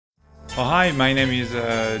Oh, hi, my name is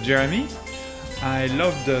Jeremy. I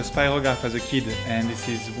loved the Spirograph as a kid, and this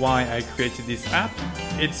is why I created this app.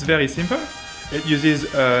 It's very simple. It uses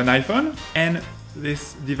an iPhone and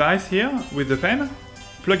this device here with the pen.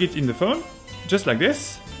 Plug it in the phone, just like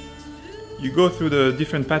this. You go through the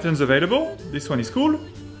different patterns available. This one is cool.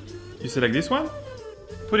 You select this one,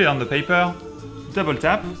 put it on the paper, double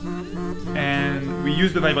tap, and we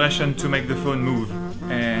use the vibration to make the phone move.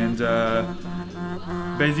 And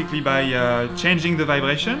basically by changing the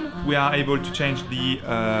vibration, we are able to change the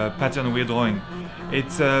pattern we're drawing.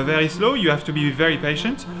 It's very slow, you have to be very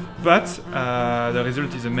patient, but the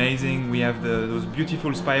result is amazing. We have those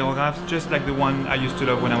beautiful spirographs, just like the one I used to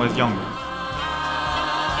love when I was young.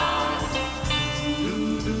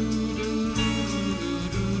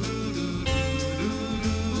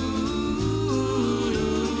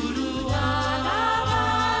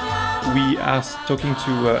 We are talking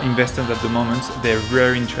to investors at the moment. They're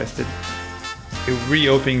very interested. We're really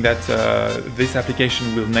hoping that this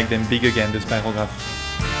application will make them big again, the Spirograph.